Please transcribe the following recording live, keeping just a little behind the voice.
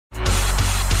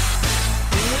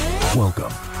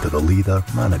Welcome to the Leader,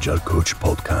 Manager, Coach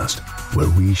podcast, where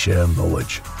we share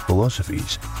knowledge,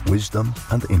 philosophies, wisdom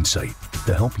and insight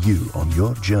to help you on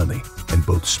your journey in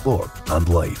both sport and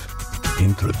life.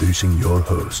 Introducing your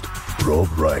host, Rob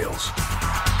Riles.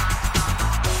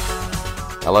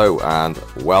 Hello and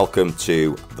welcome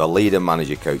to the Leader,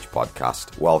 Manager, Coach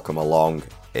podcast. Welcome along.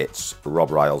 It's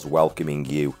Rob Riles welcoming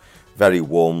you very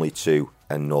warmly to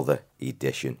another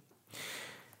edition.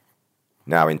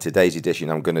 Now, in today's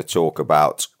edition, I'm going to talk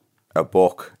about a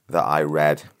book that I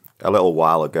read a little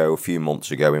while ago, a few months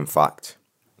ago, in fact.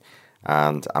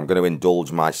 And I'm going to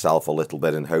indulge myself a little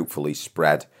bit and hopefully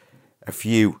spread a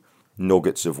few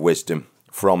nuggets of wisdom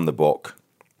from the book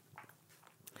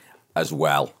as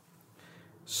well.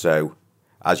 So,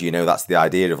 as you know, that's the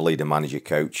idea of Leader, Manager,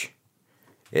 Coach.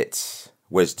 It's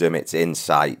wisdom, it's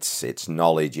insights, it's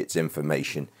knowledge, it's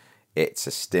information, it's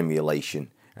a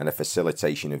stimulation and a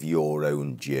facilitation of your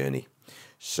own journey.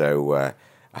 So I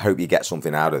hope you get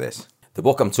something out of this. The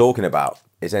book I'm talking about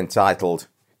is entitled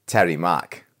Terry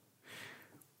Mack.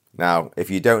 Now, if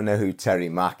you don't know who Terry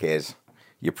Mack is,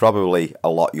 you're probably a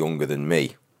lot younger than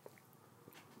me.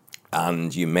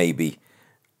 And you maybe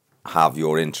have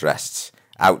your interests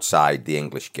outside the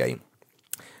English game.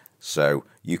 So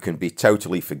you can be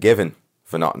totally forgiven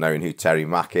for not knowing who Terry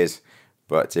Mack is.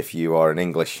 But if you are an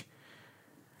English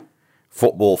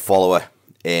football follower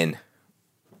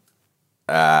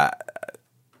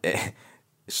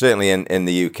certainly in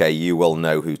the UK, you will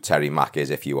know who Terry Mack is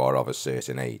if you are of a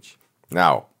certain age.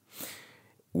 Now,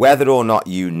 whether or not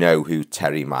you know who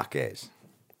Terry Mack is,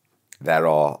 there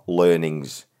are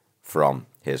learnings from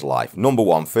his life. Number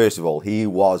one, first of all, he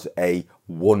was a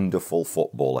wonderful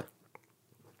footballer.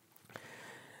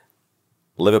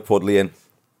 Liverpudlian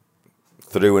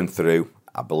through and through.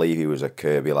 I believe he was a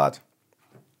Kirby lad.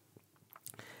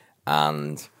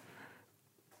 And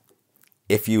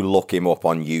if you look him up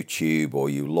on YouTube or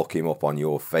you look him up on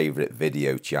your favourite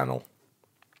video channel,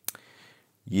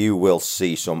 you will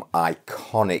see some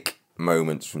iconic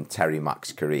moments from Terry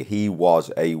Mack's career. He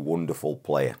was a wonderful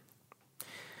player.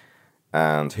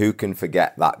 And who can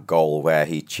forget that goal where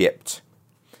he chipped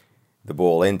the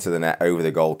ball into the net over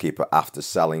the goalkeeper after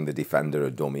selling the defender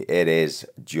a dummy? It is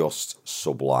just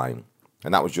sublime.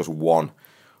 And that was just one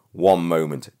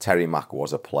moment. Terry Mack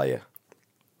was a player.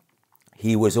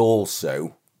 He was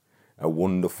also a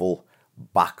wonderful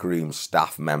backroom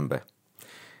staff member.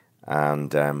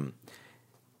 And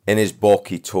in his book,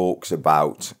 he talks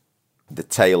about the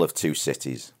tale of two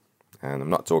cities. And I'm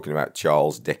not talking about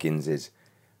Charles Dickens's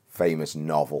famous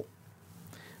novel.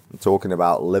 I'm talking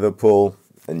about Liverpool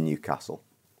and Newcastle.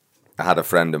 I had a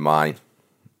friend of mine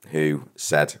who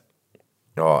said,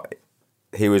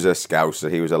 he was a Scouser,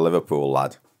 he was a Liverpool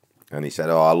lad. And he said,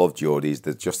 I love Geordies,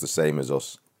 they're just the same as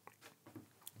us.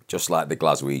 Just like the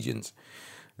Glaswegians.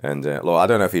 And look, I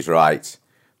don't know if he's right,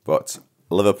 but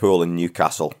Liverpool and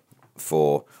Newcastle,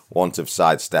 for want of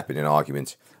sidestepping an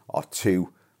argument, are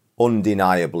two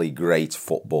undeniably great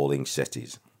footballing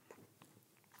cities.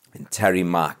 And Terry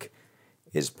Mack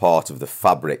is part of the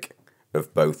fabric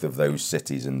of both of those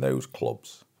cities and those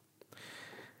clubs.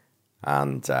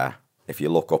 And if you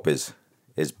look up his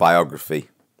biography,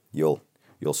 you'll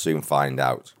soon find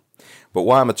out. But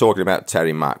why am I talking about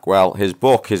Terry Mack? Well, his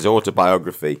book, his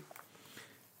autobiography,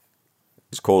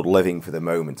 is called Living for the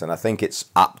Moment, and I think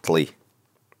it's aptly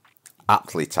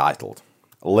titled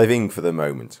Living for the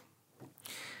Moment.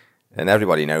 And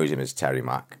everybody knows him as Terry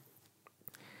Mack.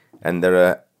 And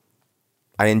I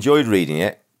enjoyed reading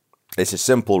it. It's a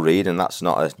simple read, and that's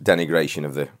not a denigration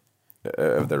of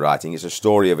the writing. It's a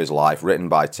story of his life written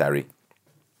by Terry.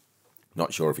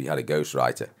 Not sure if he had a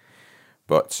ghostwriter,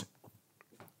 but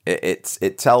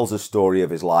it tells a story of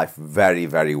his life very,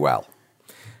 very well.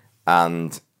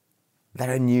 And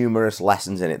there are numerous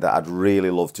lessons in it that I'd really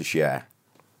love to share.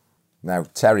 Now,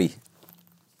 Terry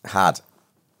had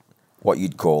what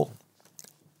you'd call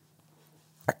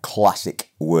a classic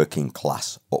working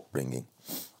class upbringing.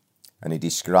 And he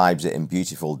describes it in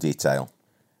beautiful detail.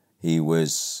 He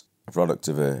was a product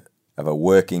of a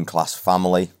working class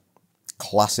family,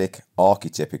 classic,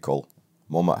 archetypical,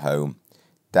 mum at home,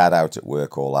 dad out at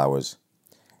work all hours,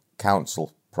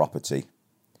 council property,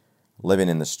 living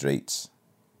in the streets,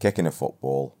 kicking a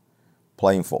football,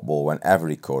 playing football whenever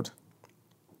he could,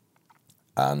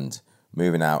 and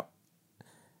moving out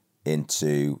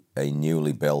into a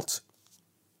newly built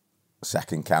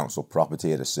second council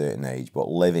property at a certain age, but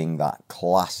living that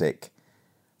classic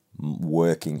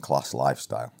working class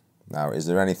lifestyle. Now, is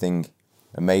there anything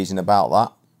amazing about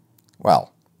that?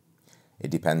 Well, it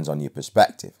depends on your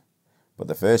perspective. But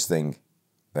the first thing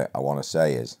that I want to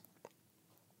say is,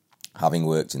 having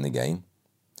worked in the game,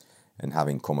 and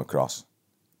having come across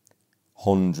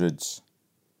hundreds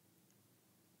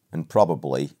and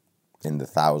probably in the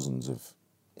thousands of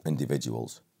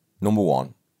individuals. Number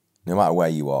one, no matter where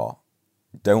you are,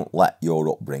 don't let your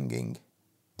upbringing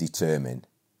determine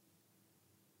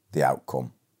the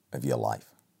outcome of your life.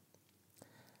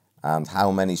 And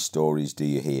how many stories do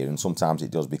you hear? And sometimes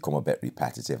it does become a bit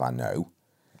repetitive, I know,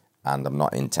 and I'm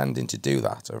not intending to do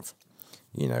that, of,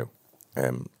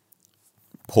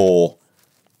 poor,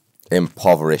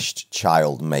 impoverished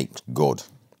child makes good.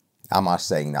 Am I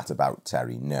saying that about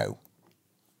Terry? No.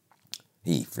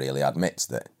 He freely admits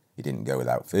that he didn't go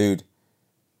without food,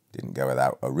 didn't go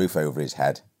without a roof over his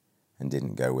head, and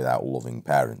didn't go without loving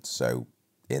parents. So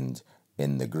in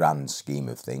the grand scheme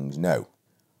of things, no.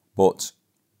 But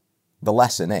the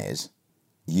lesson is,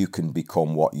 you can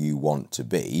become what you want to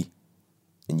be,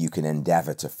 and you can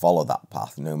endeavour to follow that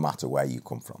path no matter where you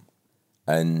come from.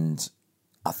 And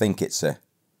I think I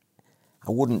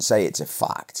wouldn't say it's a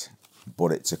fact,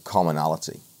 but it's a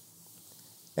commonality.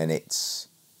 And it's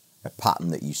a pattern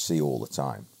that you see all the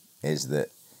time, is that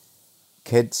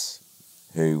kids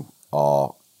who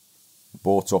are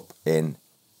brought up in,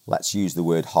 let's use the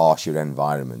word harsher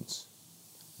environments,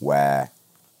 where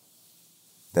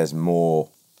there's more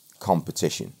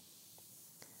competition.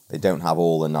 They don't have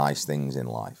all the nice things in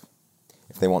life.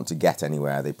 If they want to get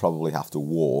anywhere, they probably have to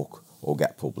walk or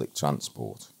get public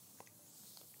transport.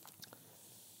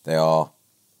 They are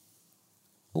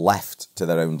left to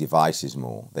their own devices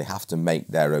more. They have to make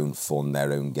their own fun,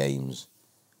 their own games,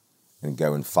 and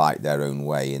go and fight their own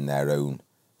way in their own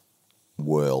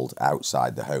world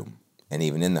outside the home, and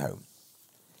even in the home.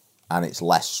 And it's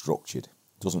less structured.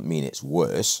 Doesn't mean it's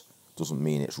worse, doesn't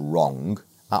mean it's wrong,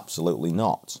 absolutely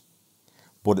not.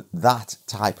 But that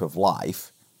type of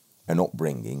life and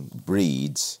upbringing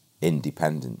breeds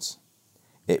independence.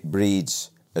 It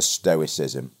breeds a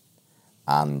stoicism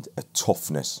and a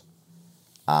toughness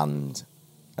and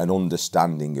an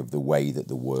understanding of the way that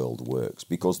the world works,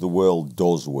 because the world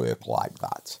does work like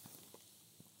that,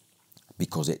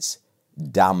 because it's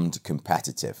damned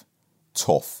competitive,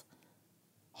 tough,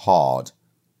 hard,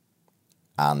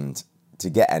 and to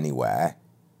get anywhere,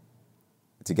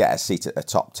 to get a seat at the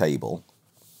top table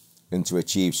and to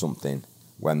achieve something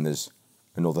when there's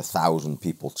another 1,000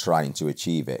 people trying to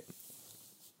achieve it,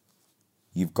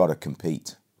 you've got to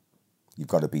compete. You've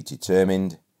got to be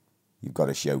determined. You've got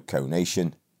to show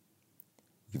conation.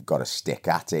 You've got to stick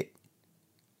at it.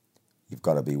 You've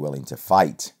got to be willing to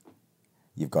fight.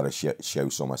 You've got to show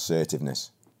some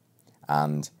assertiveness.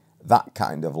 And that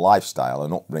kind of lifestyle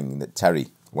and upbringing that Terry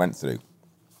went through,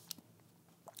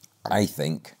 I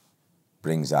think,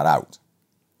 brings that out.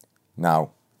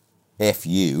 Now, if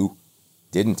you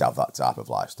didn't have that type of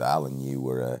lifestyle and you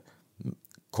were a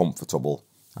comfortable,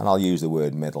 and I'll use the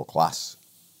word middle class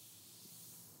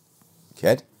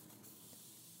kid,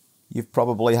 you've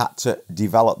probably had to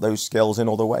develop those skills in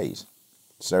other ways.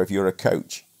 So if you're a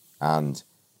coach and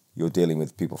you're dealing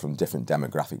with people from different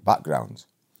demographic backgrounds,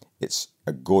 it's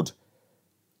a good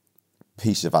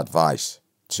piece of advice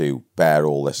to bear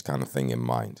all this kind of thing in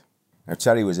mind. Now,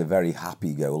 Terry was a very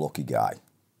happy-go-lucky guy.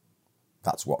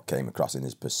 That's what came across in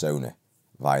his persona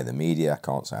via the media. I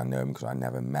can't say I know him because I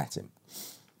never met him.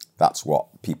 That's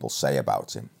what people say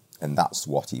about him, and that's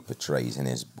what he portrays in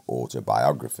his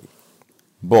autobiography.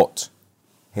 But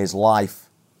his life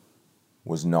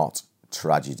was not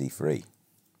tragedy-free.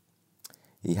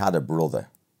 He had a brother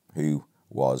who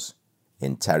was,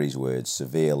 in Terry's words,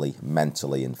 severely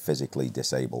mentally and physically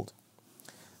disabled,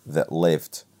 that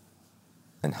lived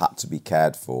and had to be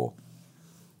cared for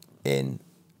in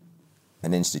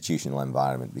an institutional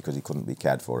environment because he couldn't be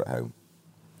cared for at home.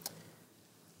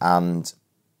 And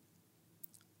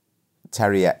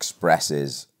Terry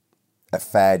expresses a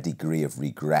fair degree of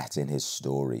regret in his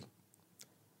story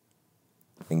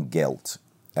and guilt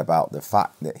about the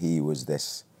fact that he was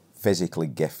this physically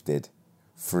gifted,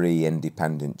 free,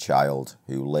 independent child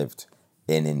who lived,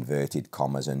 in inverted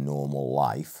commas, a normal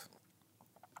life.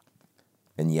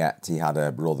 And yet he had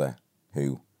a brother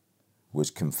who was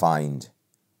confined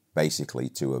basically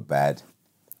to a bed,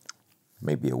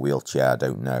 maybe a wheelchair, I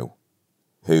don't know,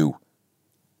 who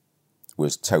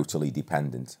was totally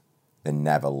dependent and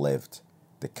never lived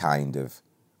the kind of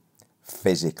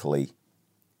physically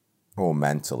or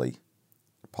mentally,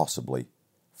 possibly,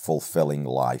 fulfilling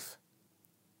life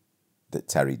that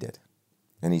Terry did.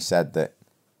 And he said that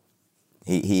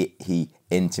he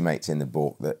intimates in the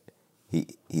book that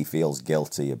he feels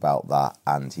guilty about that,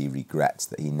 and he regrets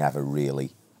that he never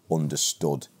really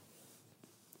understood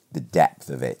the depth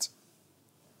of it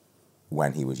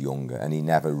when he was younger, and he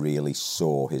never really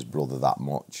saw his brother that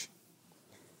much.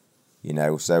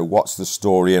 So what's the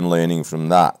story and learning from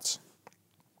that?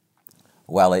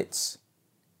 Well, it's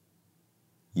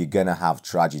you're going to have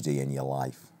tragedy in your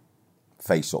life.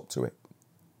 Face up to it.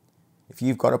 If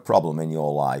you've got a problem in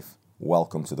your life,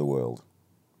 welcome to the world.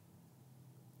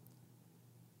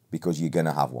 Because you're going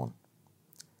to have one.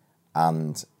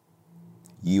 And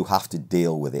you have to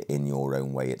deal with it in your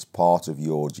own way. It's part of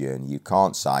your journey. You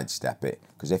can't sidestep it,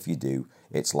 because if you do,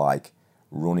 it's like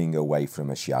running away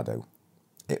from a shadow.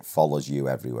 It follows you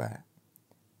everywhere.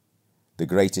 The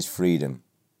greatest freedom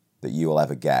that you will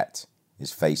ever get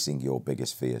is facing your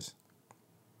biggest fears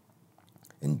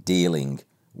and dealing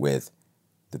with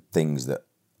the things that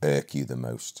irk you the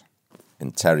most.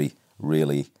 And Terry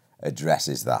really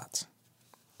addresses that.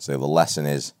 So the lesson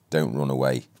is, don't run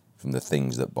away from the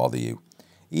things that bother you,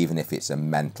 even if it's a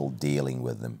mental dealing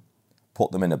with them.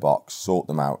 Put them in a box, sort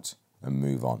them out, and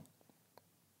move on.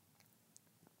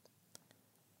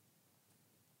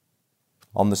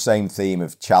 On the same theme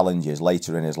of challenges,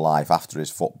 later in his life, after his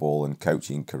football and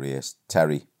coaching careers,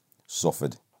 Terry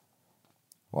suffered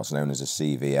what's known as a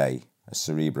CVA, a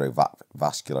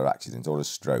cerebrovascular accident, or a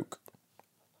stroke.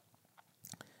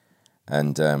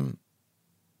 And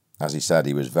as he said,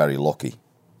 he was very lucky,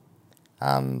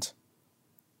 and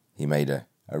he made a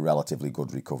relatively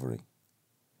good recovery.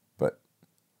 But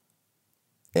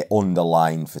it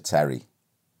underlined for Terry,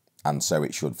 and so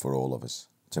it should for all of us,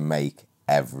 to make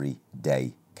every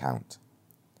day count.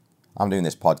 I'm doing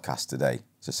this podcast today.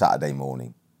 It's a Saturday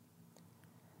morning.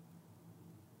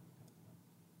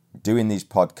 Doing these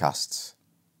podcasts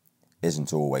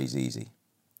isn't always easy.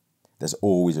 There's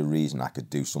always a reason I could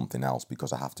do something else,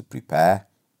 because I have to prepare,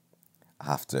 I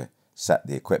have to set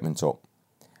the equipment up,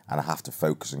 and I have to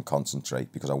focus and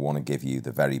concentrate, because I want to give you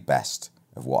the very best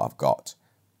of what I've got.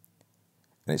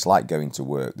 And it's like going to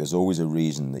work. There's always a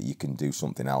reason that you can do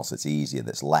something else that's easier,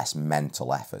 that's less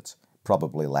mental effort,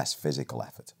 probably less physical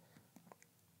effort.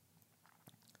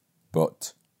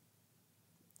 But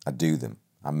I do them.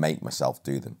 I make myself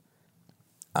do them.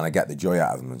 And I get the joy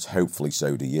out of them, and hopefully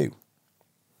so do you.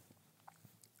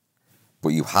 But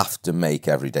you have to make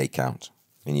every day count.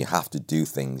 And you have to do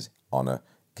things on a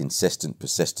consistent,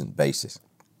 persistent basis.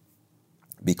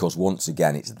 Because once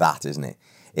again, it's that, isn't it?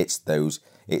 It's the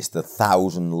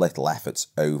 1,000 little efforts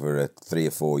over a 3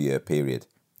 or 4 year period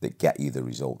that get you the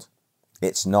result.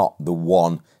 It's not the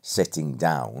one sitting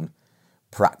down,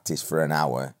 practice for an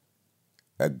hour,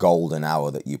 a golden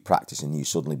hour that you practice and you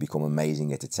suddenly become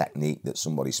amazing at a technique that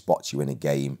somebody spots you in a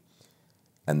game,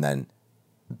 and then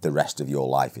the rest of your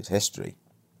life is history.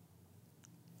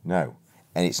 No.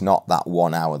 And it's not that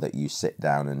 1 hour that you sit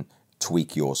down and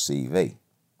tweak your CV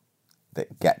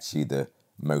that gets you the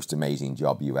most amazing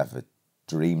job you ever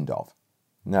dreamed of.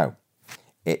 No,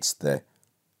 it's the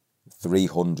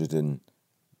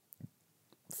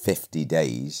 350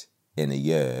 days in a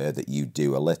year that you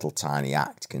do a little tiny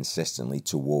act consistently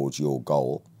towards your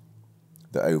goal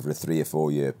that over a 3 or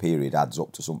 4 year period adds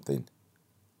up to something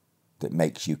that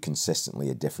makes you consistently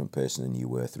a different person than you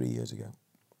were 3 years ago.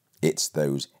 It's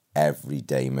those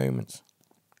everyday moments.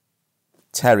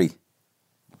 Terry,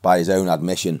 by his own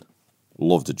admission,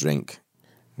 loved to drink.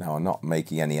 Now, I'm not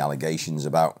making any allegations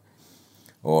about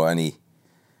or any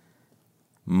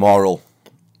moral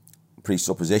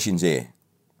presuppositions here.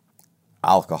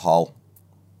 Alcohol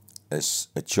is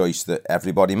a choice that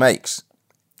everybody makes.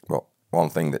 But one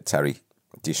thing that Terry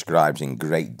describes in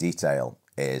great detail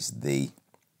is the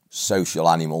social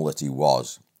animal that he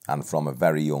was, and from a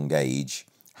very young age,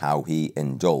 how he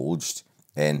indulged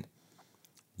in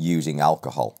using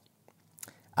alcohol.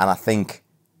 And I think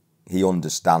he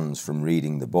understands from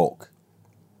reading the book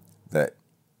that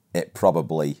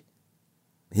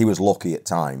he was lucky at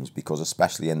times, because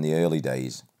especially in the early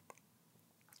days,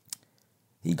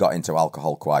 he got into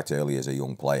alcohol quite early as a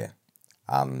young player,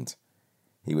 and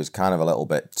he was kind of a little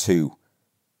bit too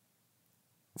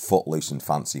footloose and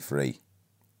fancy free.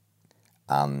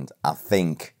 And I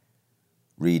think,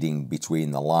 reading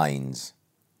between the lines,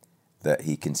 that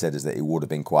he considers that it would have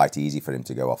been quite easy for him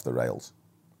to go off the rails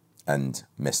and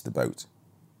miss the boat.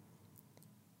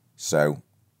 So,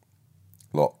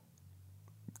 look,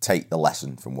 take the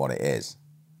lesson from what it is,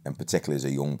 and particularly as a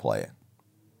young player.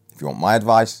 If you want my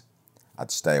advice,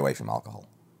 I'd stay away from alcohol.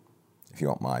 If you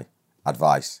want my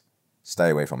advice,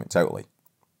 stay away from it totally.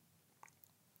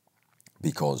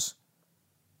 Because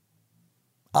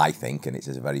I think, and it's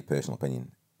a very personal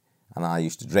opinion, and I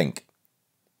used to drink.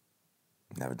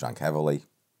 Never drank heavily,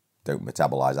 don't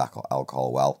metabolize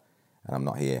alcohol well, and I'm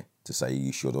not here to say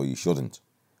you should or you shouldn't.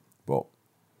 But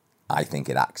I think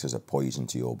it acts as a poison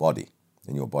to your body,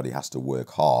 and your body has to work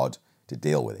hard to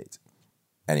deal with it.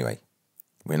 Anyway,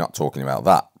 we're not talking about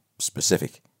that.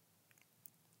 specific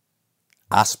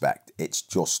aspect, it's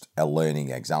just a learning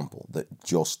example that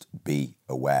just be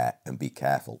aware and be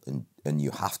careful. And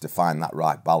you have to find that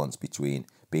right balance between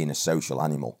being a social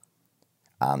animal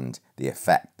and the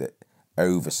effect that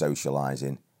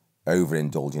over-socialising,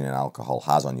 overindulging in alcohol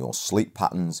has on your sleep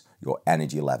patterns, your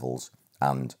energy levels,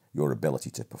 and your ability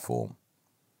to perform.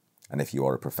 And if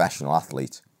you're a professional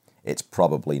athlete, it's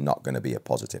probably not going to be a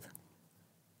positive.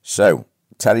 So,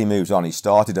 Terry moves on. He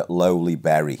started at lowly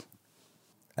Bury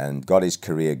and got his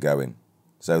career going.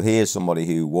 So here's somebody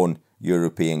who won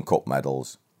European Cup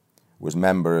medals, was a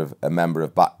member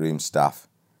of backroom staff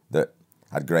that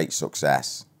had great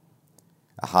success,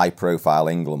 a high-profile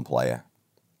England player.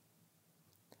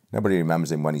 Nobody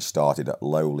remembers him when he started at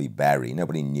lowly Bury.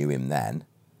 Nobody knew him then.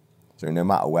 So no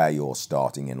matter where you're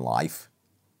starting in life,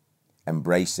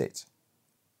 embrace it.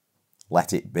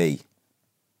 Let it be.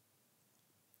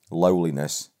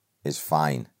 Lowliness is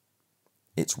fine.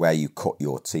 It's where you cut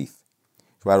your teeth.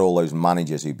 It's where all those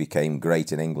managers who became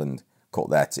great in England cut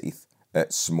their teeth,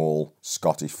 at small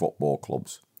Scottish football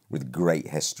clubs with great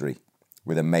history,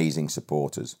 with amazing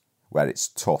supporters, where it's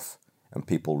tough and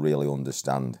people really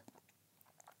understand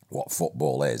what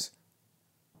football is.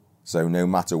 So no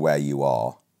matter where you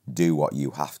are, do what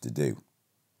you have to do.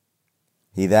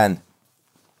 He then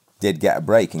did get a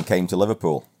break and came to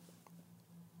Liverpool.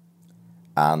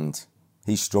 And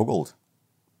he struggled.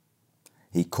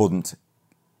 He couldn't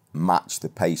match the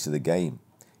pace of the game.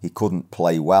 He couldn't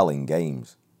play well in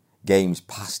games. Games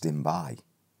passed him by.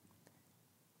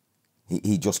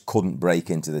 He just couldn't break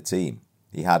into the team.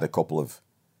 He had a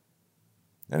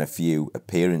few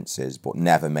appearances, but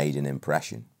never made an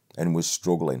impression, and was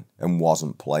struggling and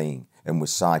wasn't playing and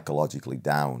was psychologically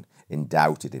down and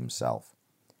doubted himself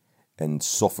and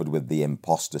suffered with the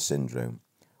imposter syndrome.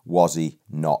 Was he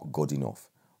not good enough?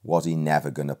 Was he never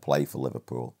going to play for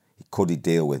Liverpool? Could he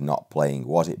deal with not playing?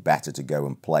 Was it better to go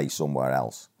and play somewhere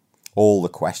else? All the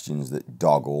questions that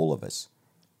dog all of us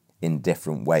in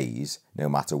different ways, no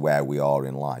matter where we are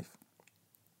in life.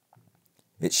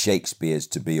 It's Shakespeare's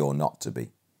to be or not to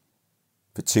be.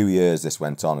 For 2 years this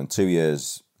went on, and 2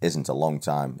 years isn't a long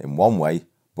time in one way,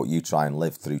 but you try and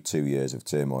live through 2 years of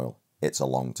turmoil. It's a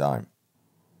long time.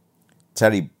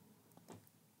 Terry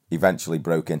eventually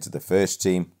broke into the first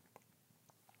team,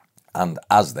 and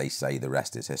as they say, the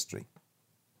rest is history.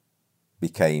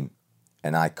 Became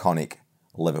an iconic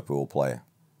Liverpool player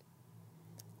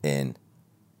in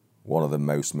one of the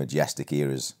most majestic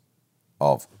eras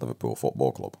of Liverpool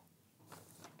Football Club.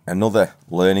 Another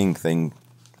learning thing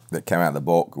that came out of the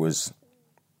book was,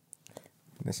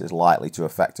 this is likely to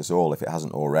affect us all if it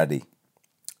hasn't already,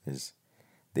 is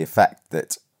the effect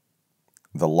that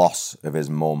the loss of his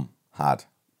mum had.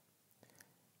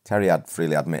 Terry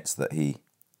freely admits that he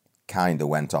kind of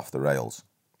went off the rails.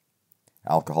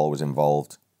 Alcohol was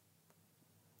involved,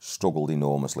 struggled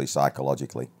enormously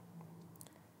psychologically.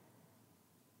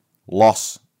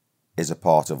 Loss is a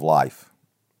part of life.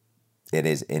 It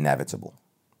is inevitable.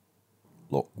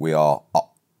 Look, we are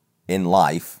in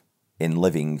life, in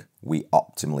living, we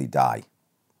optimally die.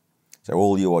 So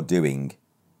all you are doing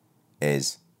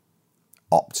is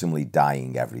optimally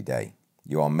dying every day.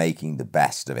 You are making the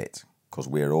best of it, because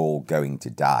we're all going to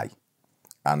die.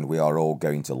 And we are all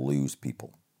going to lose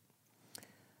people.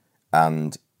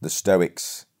 And the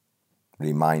Stoics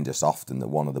remind us often that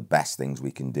one of the best things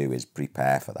we can do is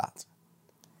prepare for that.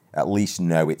 At least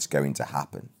know it's going to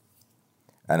happen.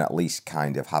 And at least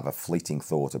kind of have a fleeting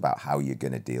thought about how you're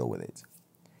going to deal with it.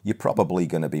 You're probably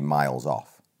going to be miles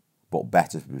off, but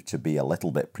better to be a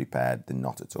little bit prepared than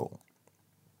not at all.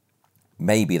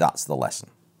 Maybe that's the lesson.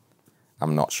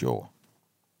 I'm not sure.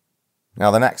 Now,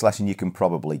 the next lesson you can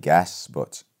probably guess,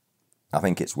 but I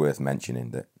think it's worth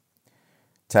mentioning that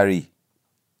Terry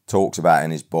talks about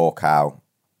in his book how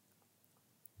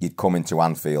you'd come into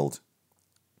Anfield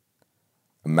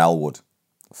and Melwood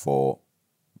for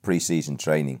pre-season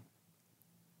training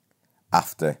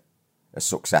after a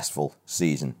successful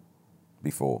season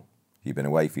before. You've been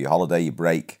away for your holiday, your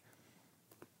break,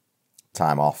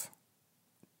 time off,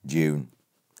 June,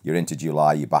 you're into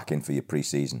July, you're back in for your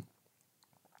pre-season.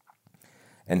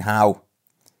 And how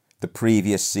the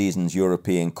previous season's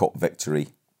European Cup victory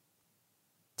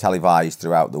televised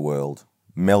throughout the world,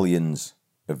 millions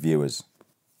of viewers,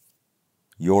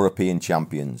 European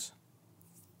champions,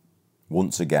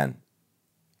 once again,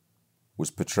 was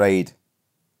portrayed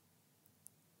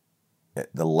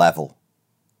at the level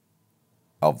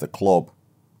of the club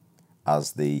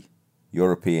as the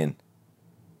European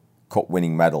Cup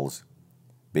winning medals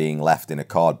being left in a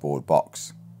cardboard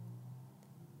box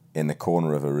in the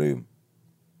corner of a room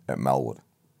at Melwood.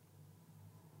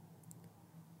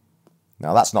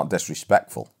 Now, that's not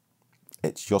disrespectful.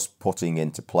 It's just putting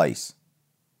into place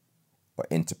or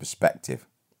into perspective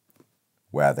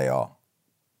where they are.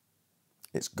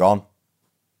 It's gone.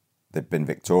 They've been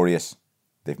victorious.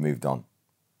 They've moved on.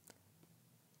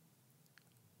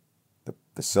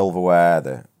 The silverware,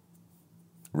 the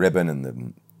ribbon and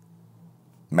the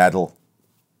medal,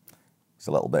 it's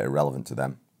a little bit irrelevant to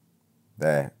them.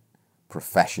 They're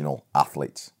professional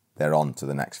athletes. They're on to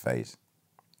the next phase.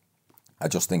 I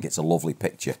just think it's a lovely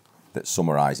picture that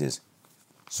summarises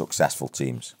successful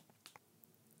teams.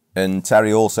 And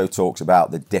Terry also talks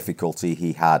about the difficulty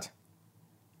he had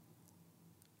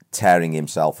tearing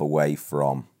himself away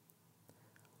from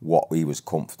what he was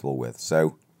comfortable with.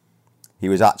 So he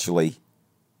was actually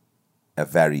a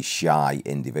very shy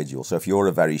individual. So if you're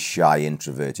a very shy,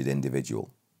 introverted individual,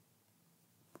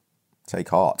 take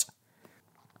heart.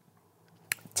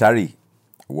 Terry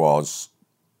was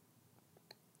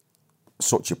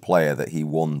such a player that he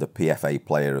won the PFA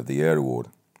Player of the Year award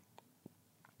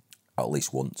at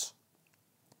least once.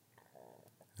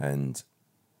 And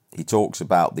he talks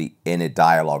about the inner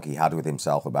dialogue he had with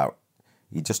himself about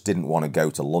he just didn't want to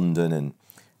go to London and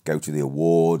go to the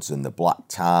awards and the black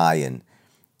tie, and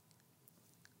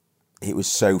it was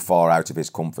so far out of his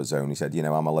comfort zone. He said,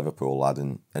 I'm a Liverpool lad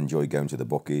and enjoy going to the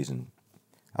bookies and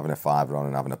having a fiver on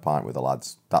and having a pint with the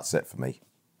lads. That's it for me.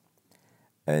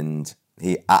 And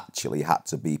he actually had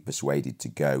to be persuaded to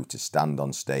go, to stand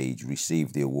on stage,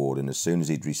 receive the award. And as soon as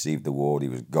he'd received the award, he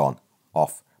was gone,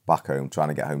 off, back home, trying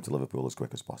to get home to Liverpool as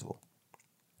quick as possible.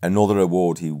 Another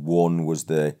award he won was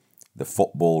the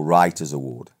Football Writers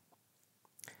Award.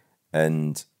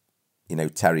 And,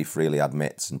 Terry freely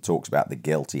admits and talks about the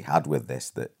guilt he had with this,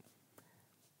 that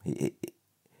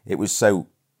it was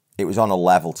on a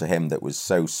level to him that was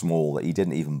so small that he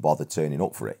didn't even bother turning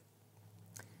up for it.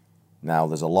 Now,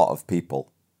 there's a lot of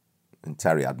people, and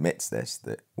Terry admits this,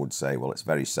 that would say, well, it's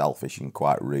very selfish and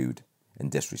quite rude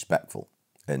and disrespectful.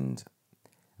 And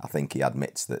I think he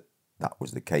admits that that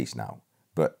was the case now.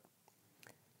 But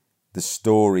the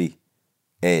story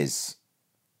is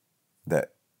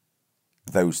that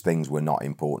those things were not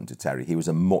important to Terry. He was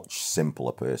a much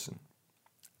simpler person.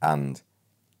 And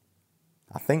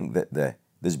I think that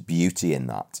there's beauty in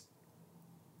that.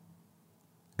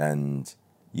 And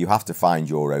you have to find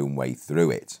your own way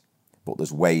through it. But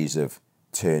there's ways of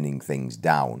turning things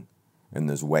down, and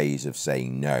there's ways of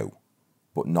saying no.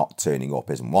 But not turning up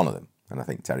isn't one of them. And I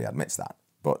think Terry admits that.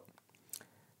 But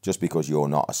just because you're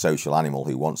not a social animal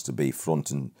who wants to be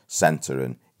front and centre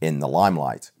and in the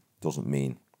limelight doesn't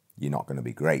mean you're not going to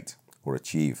be great or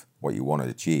achieve what you want to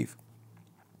achieve.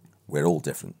 We're all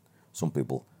different. Some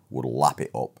people would lap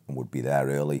it up and would be there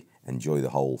early, enjoy the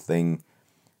whole thing,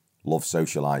 love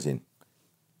socialising.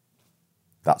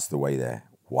 That's the way they're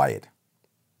wired.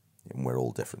 And we're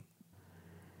all different.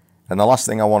 And the last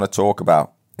thing I want to talk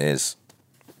about is,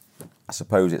 I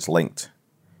suppose it's linked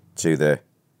to the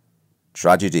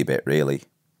tragedy bit, really,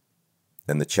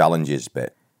 and the challenges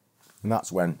bit. And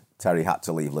that's when Terry had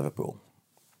to leave Liverpool.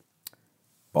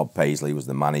 Bob Paisley was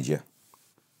the manager.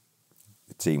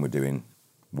 The team were doing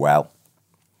well.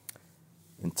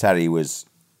 And Terry was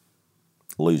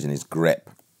losing his grip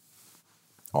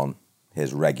on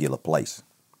his regular place.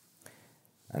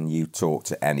 And you talk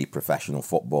to any professional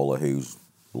footballer who's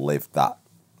lived that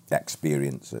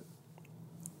experience at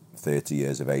 30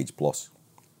 years of age plus,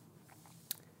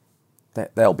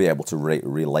 they'll be able to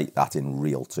relate that in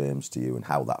real terms to you and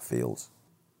how that feels.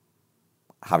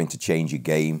 Having to change your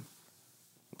game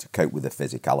to cope with the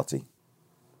physicality,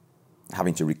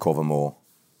 having to recover more,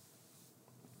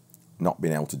 not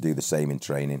being able to do the same in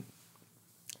training,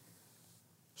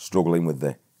 struggling with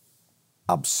the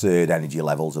absurd energy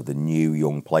levels of the new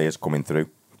young players coming through,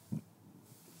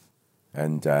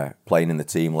 and playing in the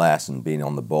team less and being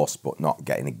on the bus but not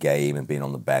getting a game and being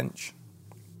on the bench.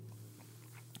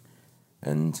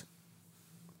 And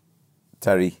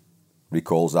Terry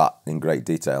recalls that in great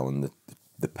detail, and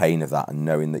the pain of that, and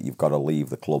knowing that you've got to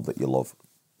leave the club that you love.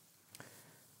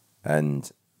 And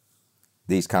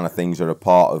these kind of things are a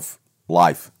part of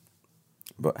life,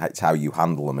 but it's how you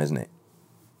handle them, isn't it?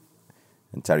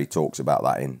 And Terry talks about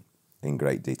that in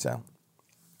great detail.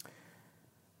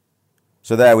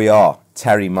 So there we are,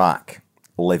 Terry Mack,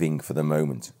 living for the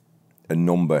moment. A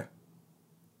number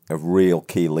of real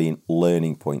key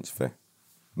learning points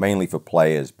mainly for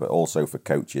players, but also for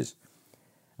coaches,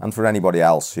 and for anybody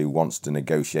else who wants to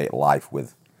negotiate life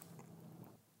with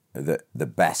the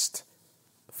best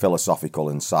philosophical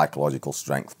and psychological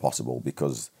strength possible,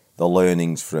 because the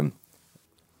learnings from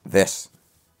this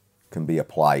can be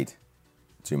applied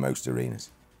to most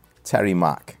arenas. Terry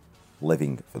Mack,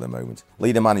 living for the moment.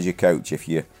 Leader Manager Coach, if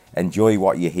you enjoy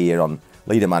what you hear on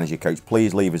Leader Manager Coach,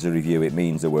 please leave us a review. It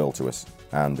means the world to us.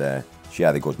 And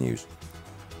share the good news.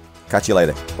 Catch you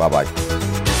later. Bye-bye.